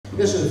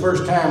this is the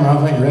first time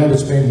I think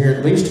Rabbit's been here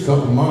at least a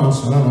couple of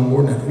months, and I don't know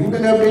more than that. Have you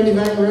been up to anything,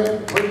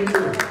 Rabbit? What are you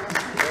doing?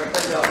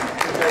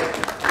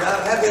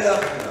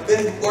 I've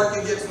been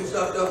working to get some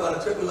stuff done on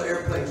a typical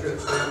airplane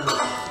trip. So,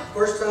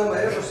 first time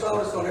I ever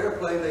saw this on an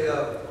airplane,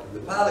 the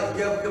pilot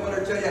kept coming there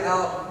and tell you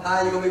how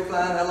high you're going to be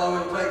flying, how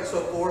long it'll take, and so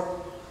forth.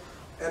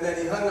 And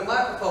then he hung the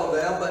microphone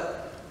down,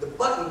 but the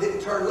button didn't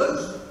turn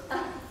loose.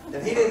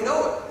 And he didn't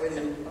know it. And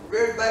he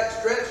reared back,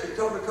 stretched, he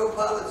told the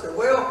co-pilot, said,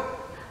 well,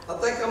 I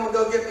think I'm going to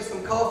go get me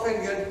some coffee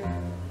and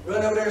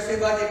run over there and see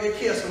if I can get a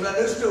kiss from that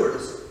new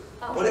stewardess.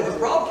 But it was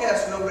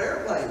broadcasting over the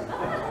airplane.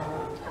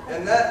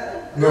 And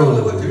that girl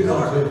that went to the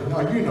car,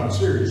 no, you're not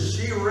serious.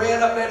 she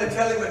ran up there to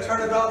tell him to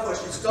turn it off, but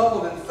she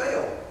stumbled and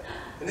fell.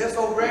 And this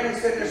old granny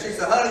sitting there, she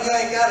said, honey, you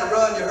ain't got to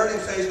run. You heard him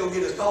say he's going to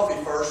get his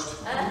coffee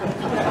first.